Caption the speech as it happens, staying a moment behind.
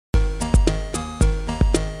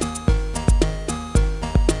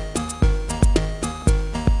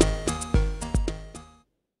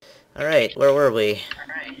Alright, where were we?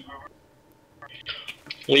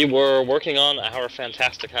 We were working on our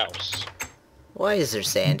fantastic house. Why is there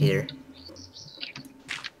sand here?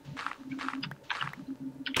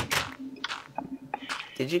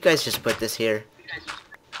 Did you guys just put this here?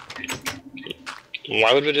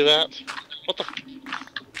 Why would we do that? What the f-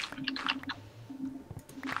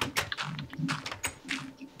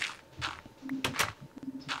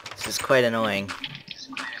 This is quite annoying.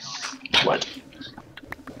 What?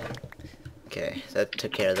 Okay, that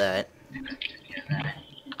took care of that.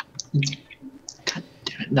 God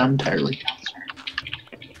damn it, not entirely.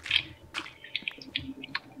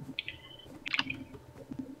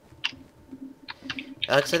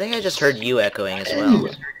 Alex, I think I just heard you echoing as well.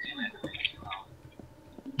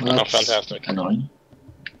 Well, Oh, fantastic. Annoying.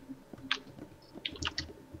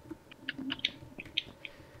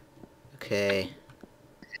 Okay.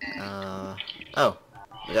 Oh.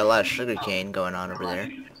 We got a lot of sugarcane going on over there.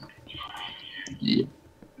 Yep.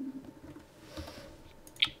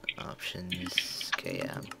 Options. Okay,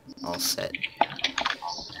 yeah. All set.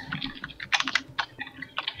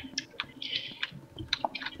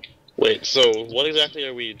 Wait, so what exactly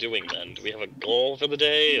are we doing then? Do we have a goal for the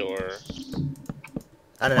day, or...?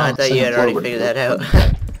 I don't know, I thought you had already figured that out.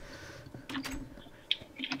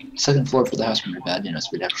 Second floor for the house would be bad, you know, so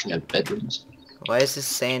we'd actually have bedrooms. Why is this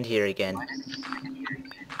sand here again?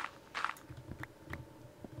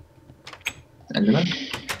 Enderman?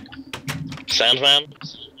 Sandman?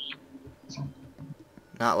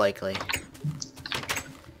 Not likely.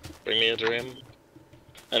 Bring me a dream?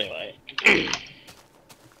 Anyway.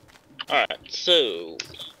 Alright, so...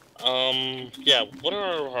 yeah, what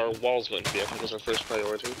are our walls going to be? I think is our first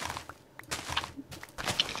priority.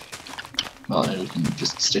 Well, we can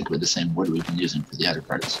just stick with the same wood we've been using for the outer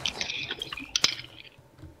parts.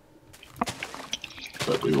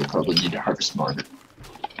 But we will probably need to harvest more of it.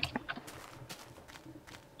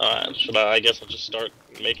 Alright, I guess I'll just start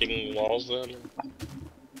making walls then?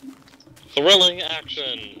 Thrilling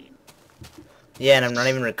action! Yeah, and I'm not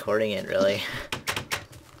even recording it, really.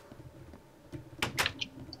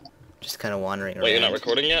 Just kind of wandering around. Wait, you're not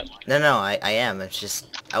recording yet? No, I am. It's just,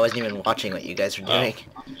 I wasn't even watching what you guys were doing.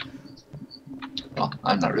 Well,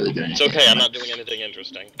 I'm not really doing It's anything. okay, I'm not doing anything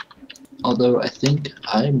interesting. Although I think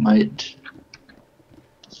I might,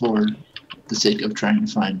 for the sake of trying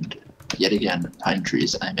to find, yet again, pine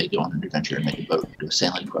trees, I may go on an adventure and make a boat, go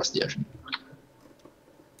sailing across the ocean.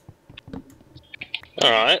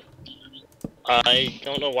 Alright. I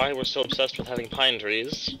don't know why we're so obsessed with having pine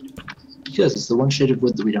trees. Because it's the one shade of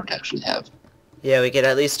wood that we don't actually have. Yeah, we could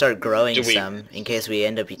at least start growing Do we- some, in case we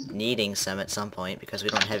end up needing some at some point, because we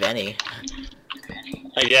don't have any.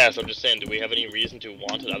 I guess, I'm just saying, do we have any reason to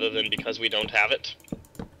want it other than because we don't have it?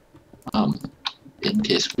 In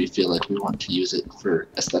case we feel like we want to use it for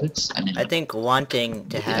aesthetics. I mean, I think wanting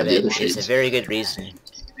to We have have the it other is a shades. very good reason.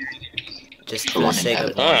 Just For for the wanting to sake have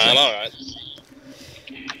of it. wanting. Alright.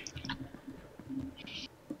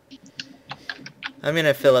 I'm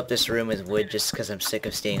gonna fill up this room with wood just because I'm sick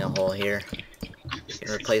of seeing a hole here. You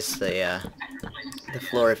can replace the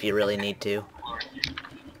floor if you really need to.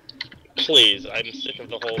 Please, I'm sick of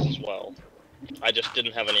the holes as well. I just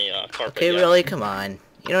didn't have any carpet Okay, yet. really? Come on.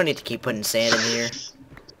 You don't need to keep putting sand in here.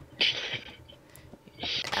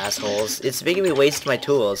 Assholes. It's making me waste my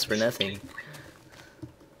tools for nothing.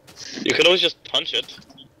 You could always just punch it.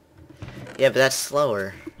 Yeah, but that's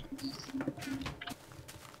slower.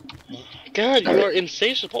 God, you are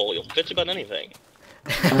insatiable. You'll bitch about anything.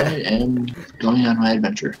 I am going on my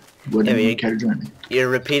adventure. Would Yeah, anyone you- care to join me? You're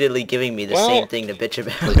repeatedly giving me the Well- same thing to bitch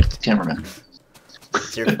about. Like the cameraman.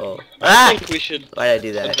 It's your fault. I Ah! think we should Why'd I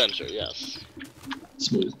do that? adventure, yes.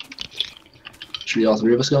 Smooth. Should we all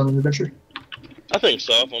three of us go on an adventure? I think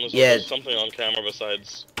so, as long as Yeah. there's something on camera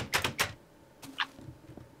besides...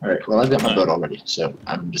 Alright, well I've got my boat already, so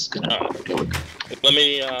I'm just gonna Alright. go with Let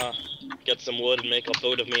me, get some wood and make a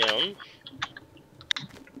boat of my own.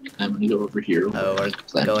 I'm gonna go over here. Oh, we're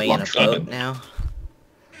Plan to going in a launch boat now?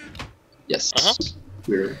 Yes. Uh-huh.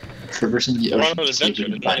 We're traversing the We're ocean. on an to see if adventure, we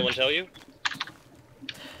can didn't find- anyone tell you?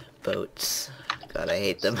 Boats. God, I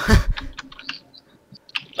hate them.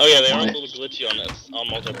 Oh yeah, they are a Why? little glitchy on this, on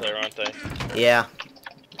multiplayer, aren't they? Yeah.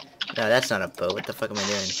 No, that's not a boat. What the fuck am I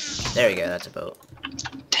doing? There we go, that's a boat.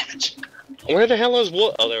 Damn it. Where the hell is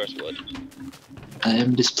wood? Oh, there's wood. I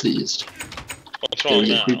am displeased. What's There wrong was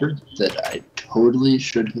a now? creeper that I totally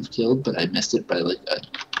should have killed, but I missed it by like a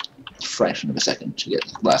fraction of a second to get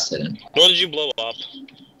the last hit in. What did you blow up?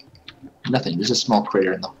 Nothing. There's a small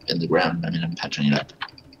crater in the ground. I mean, I'm patching it up.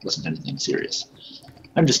 It wasn't anything serious.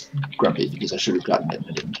 I'm just grumpy because I should have gotten it and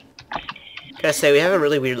I didn't. Gotta say, we have a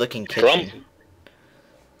really weird looking kitchen.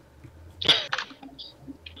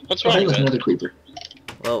 What's Oh, wrong hey, with look, it? another creeper.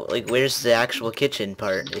 Well, like, where's the actual kitchen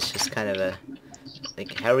part? It's just kind of a...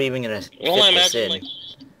 Like, how are we even gonna fit Well, I this imagine, in? like,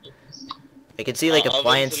 I can see, like, ovens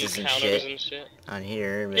appliances and and counters shit and shit. on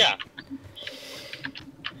here, but... Yeah.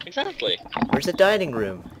 Exactly. Where's the dining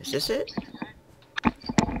room? Is this it?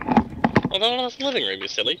 Well, that's the living room, you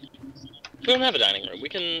silly. We don't have a dining room. We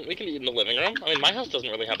can eat in the living room. I mean, my house doesn't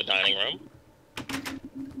really have a dining room.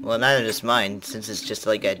 Well, neither does mine, since it's just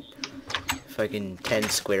like a fucking 10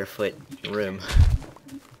 square foot room.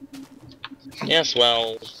 Yes,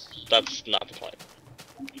 well, that's not the point.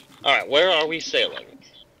 Alright, where are we sailing?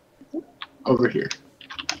 Over here.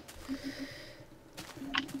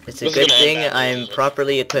 It's a This is good gonna end thing badly, I'm isn't it?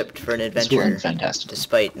 properly equipped for an This will adventure, end fantastic.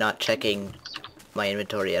 despite not checking my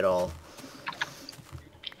inventory at all.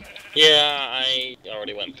 Yeah, I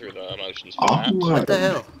already went through the motions for that. What the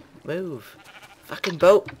hell? Move. Fucking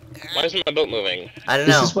boat. Why isn't my boat moving? I don't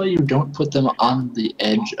This know. is why you don't put them on the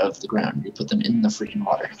edge of the ground. You put them in the freaking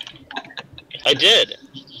water. I did!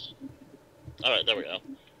 Alright, there we go.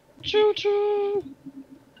 Choo choo!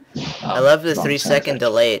 I love the Wrong 3 sound second effect.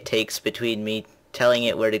 delay it takes between me telling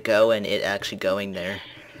it where to go and it actually going there.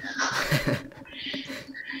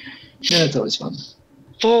 Yeah, it's always fun.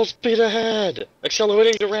 Full speed ahead!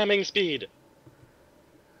 Accelerating to ramming speed!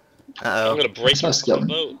 I'm Uh-oh. gonna break It's not your skeleton.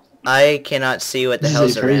 boat. I cannot see what the This is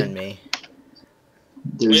hell's a very- around me.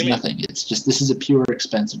 What There's do you mean? nothing. It's just, this is a pure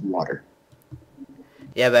expanse of water.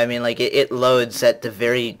 Yeah, but I mean, like, it loads at the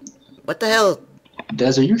very... What the hell?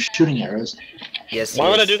 Des, are you shooting arrows? Yes, Why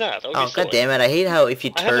would I yes. do that? That would Oh, be silly. god damn it. I hate how if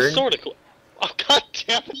you I have a turn... sword Oh, god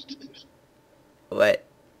damn it! What?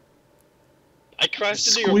 I crashed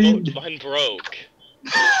into your Squid. boat, mine broke.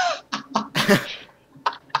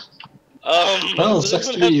 Well, does sucks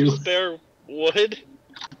anyone to have be you. some spare wood?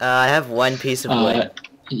 I have one piece of wood.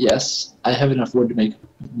 Yes, I have enough wood to make,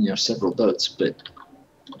 several boats, but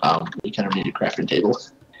we kind of need a crafting table.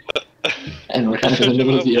 And we're kind of in the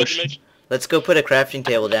middle of the ocean. Let's go put a crafting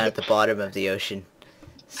table down at the bottom of the ocean.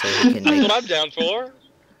 So we can That's make... what I'm down for.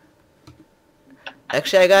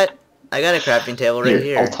 Actually, I got a crafting table right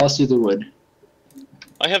here. I'll toss you the wood.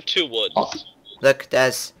 I have 2 woods. Oh. Look,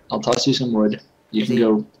 Daz. I'll toss you some wood. You can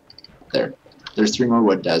go there. There's 3 more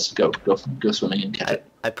wood, Des. Go swimming and catch it.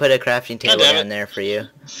 I put a crafting table damn it. down there for you.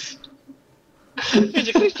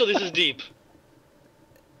 Physically, still, this is deep.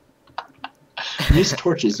 Use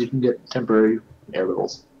torches. You can get temporary air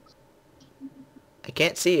bubbles. I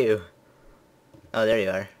can't see you. Oh, there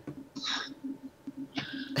you are.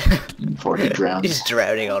 Before he drowns. He's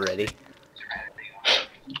drowning already.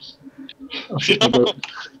 Oh shit, my boat.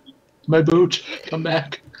 My boat. Come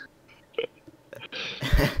back.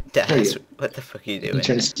 There you Daz, go. what the fuck are you He's doing?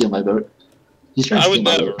 trying to steal my boat. He's trying I to would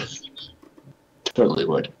steal my never. boat. Totally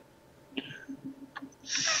would.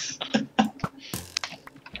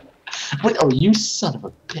 What? Oh, you son of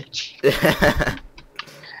a bitch.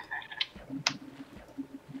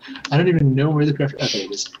 I don't even know where the craft... Oh, there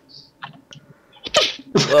it is.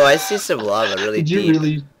 Whoa, I see some lava really Did you deep.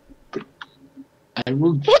 really... I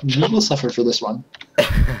will... You will suffer for this one.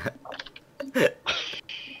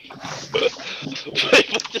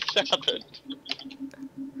 Wait, what just happened?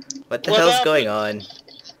 What the What hell's happened? going on?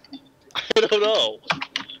 I don't know.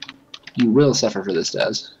 You will suffer for this,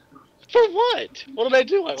 Daz. For what? What did I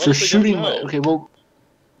do? I For honestly shooting don't my... know. Okay, well...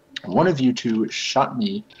 One of you two shot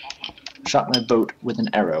my boat with an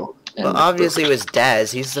arrow. And Well, it obviously it broke. was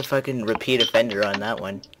Daz. He's the fucking repeat offender on that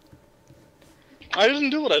one. I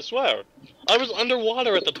didn't do it, I swear. I was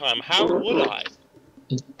underwater at the time. How would I?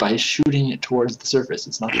 By shooting it towards the surface.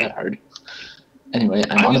 It's not that hard. Anyway,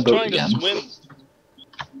 I'm I on a was boat trying again. to swim.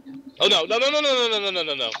 Oh no!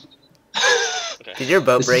 No! Okay. Did your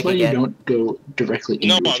boat This break is why again? you don't go directly into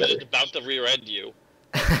No, I'm each other. just about to rear-end you.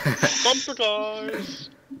 Bumper cars.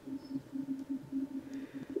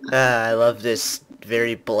 I love this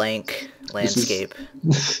very blank landscape.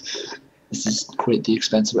 This is quite the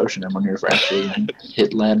expensive ocean. I'm wondering if we're actually going to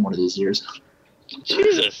hit land one of these years.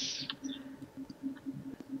 Jesus.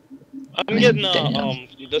 I'm mean, getting damn.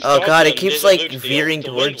 the Oh Scotsman god, it keeps David like Luch deal veering with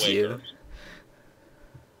the Wind towards you. Waker.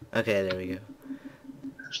 Okay, there we go.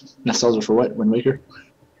 Nostalgia for what? Wind Waker?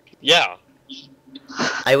 Yeah.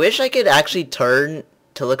 I wish I could actually turn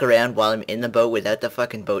to look around while I'm in the boat without the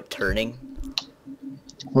fucking boat turning.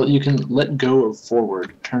 Well, you can let go of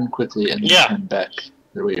forward, turn quickly, and then Yeah. turn back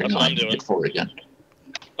the way you're That's what going I'm and doing. get forward again.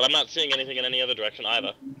 But I'm not seeing anything in any other direction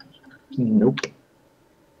either. Nope.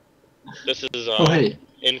 This is Oh, hey.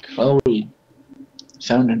 Well, we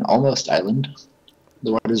found an almost island.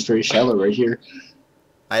 The water's very shallow right here.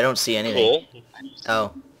 I don't see anything. cool.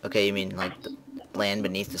 Oh, okay, you mean like the land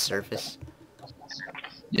beneath the surface?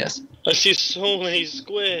 Yes. I see so many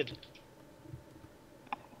squid.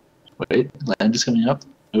 Wait, land is coming up.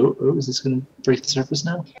 Oh, is this gonna break the surface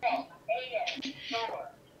now?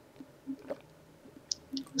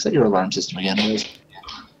 Is that your alarm system again, Liz?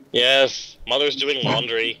 Yes, mother's doing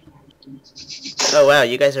laundry. Oh wow,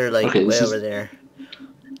 you guys are like Okay, way this is- over there.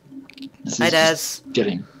 This Hi is Daz. just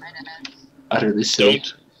getting utterly silly.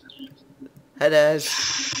 Don't. Hi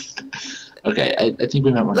Daz. Okay, I think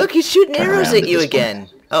we might want to. Look, he's shooting turn arrows around at at you this point. again.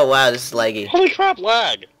 Oh wow, this is laggy. Holy crap,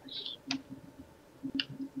 lag!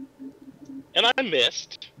 And I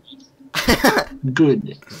missed.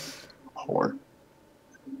 Good. Whore.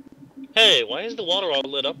 Hey, why is the water all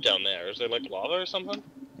lit up down there? Is there like lava or something?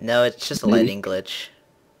 No, it's just a Maybe. lighting glitch.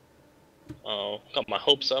 Oh, got my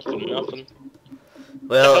hopes up and nothing.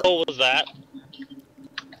 Well, The hell was that?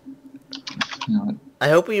 You know what? I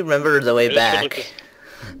hope we remember the way I just feel like back.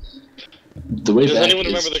 The way Does back anyone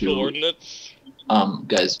is remember the to, coordinates?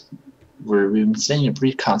 guys, we've been staying a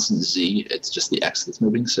pretty constant Z. It's just the X that's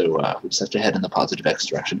moving, so we just have to head in the positive X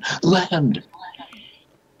direction. Land!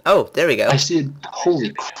 Oh, there we go. I see it.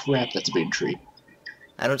 Holy crap, that's a big tree.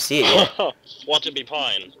 I don't see it yet. Watch it be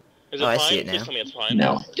pine. Is it Oh, I pine? see it Please now. tell me it's pine.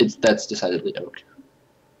 No, that's decidedly oak.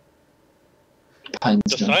 Pines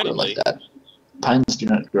don't grow Decidedly. like that. Pines do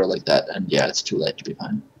not grow like that, and yeah, it's too late to be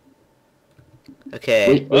pine.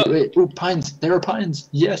 Okay. Wait. Oh, pines! There are pines!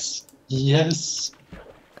 Yes! Yes!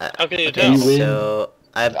 How can you Okay, tell? You win. so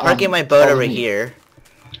I'm parking my boat follow over me. here.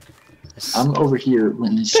 I'm over here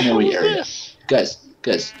in the snowy area. Guys,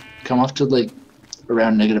 come off to like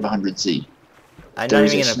around negative 100 Z. I'm not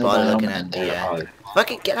There's even a gonna snow bother biome, looking and at the. there are.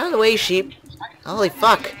 Fucking get out of the way, sheep! Holy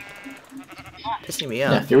fuck! Pissing me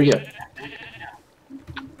Yeah, off. here we go.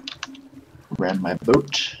 Ran my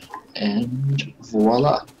boat, and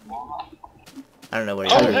voila. I don't know where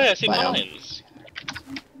Oh, you are. hey, I see Biome. pines.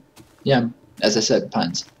 Yeah, as I said,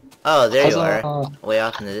 pines. Oh, there you Huzzah! are. Way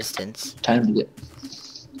off in the distance. Time to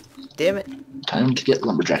Damn it. get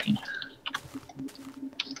lumberjacking.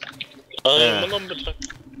 I'm a lumberjack.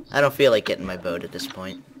 I don't feel like getting my boat at this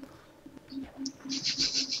point.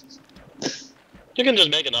 You can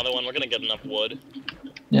just make another one. We're gonna get enough wood.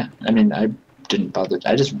 Yeah, I mean, I didn't bother.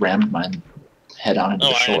 I just rammed mine head on into Oh,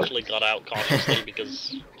 the I shore. actually got out cautiously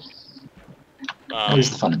because Where's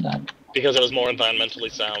the fun in that? because it was more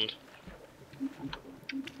environmentally sound.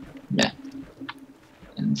 Meh.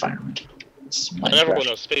 Environment. It's And everyone Minecraft.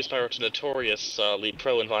 knows space pirates are notoriously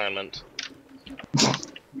pro-environment. It's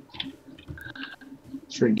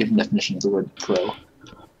a very given definition of the word pro.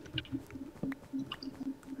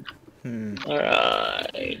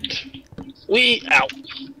 Alright. Ow!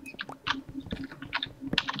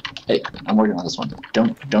 Hey, I'm working on this one.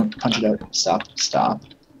 Don't punch it out. Stop.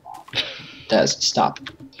 Daz, stop.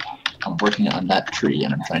 I'm working on that tree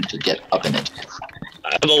and I'm trying to get up in it.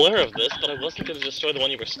 I'm aware of this, but I wasn't going to destroy the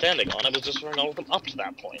one you were standing on. I was just running all of them up to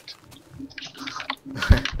that point.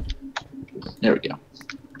 There we go.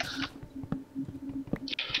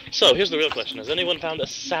 So, here's the real question. Has anyone found a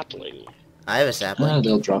sapling? I have a sapling.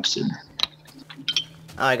 They'll drop soon.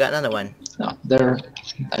 Oh, I got another one. No, there.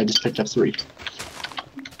 I just picked up 3.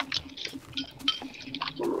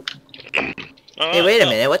 Hey, wait a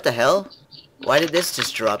minute. What the hell? Why did this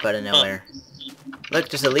just drop out of nowhere? Look,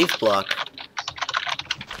 there's a leaf block.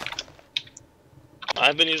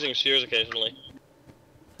 I've been using shears occasionally.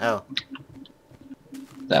 Oh,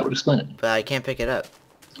 That would explain it. but I can't pick it up.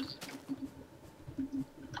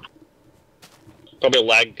 Probably a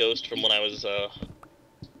lag ghost from when I was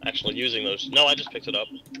actually using those. No, I just picked it up.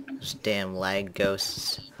 Those damn lag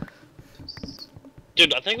ghosts.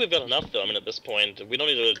 Dude, I think we've got enough though. I mean, at this point, we don't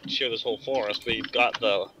need to shear this whole forest. We've got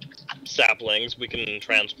the saplings. We can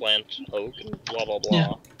transplant oak and blah blah blah.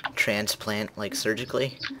 Yeah. Transplant, like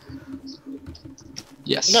surgically?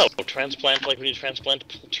 Yes. No, transplant like when you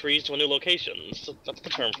transplant trees to a new location. That's the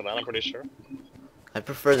term for that, I'm pretty sure. I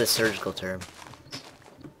prefer the surgical term.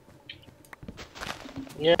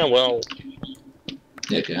 Yeah, well,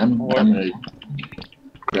 Yeah, okay, I'm gonna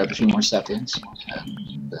grab a few more saplings,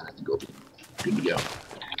 and then I think we'll be good to go.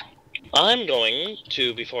 I'm going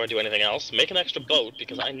to, before I do anything else, make an extra boat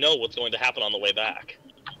because I know what's going to happen on the way back.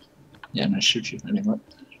 Yeah, I'm gonna shoot you. I mean, what?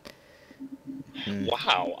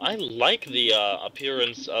 Wow, I like the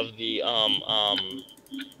appearance of the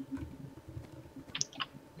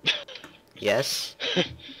Yes?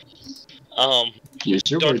 Use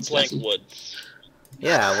your dark words, plank Lassie. woods.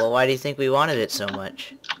 Yeah, well why do you think we wanted it so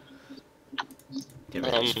much? Get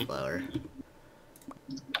rid of this flower.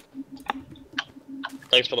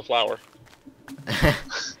 Thanks for the flower.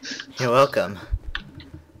 You're welcome.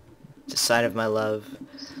 It's a sign of my love.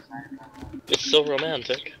 It's so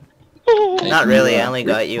romantic. Not really, I you, only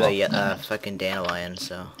got you well, a fucking dandelion,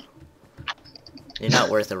 so... You're not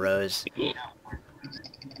worth a rose.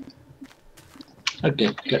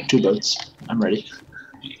 Okay, got 2 boats. I'm ready.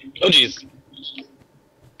 Oh jeez.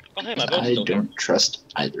 Oh hey, my boat's I still here. don't trust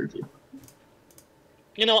either of you.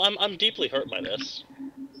 You know, I'm deeply hurt by this.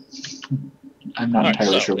 I'm not Alright,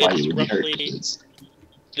 entirely so sure why it's you would be hurt. roughly It's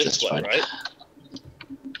this justified. way, right?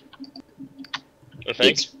 I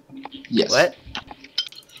think. Yes. What?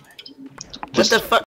 What the fuck?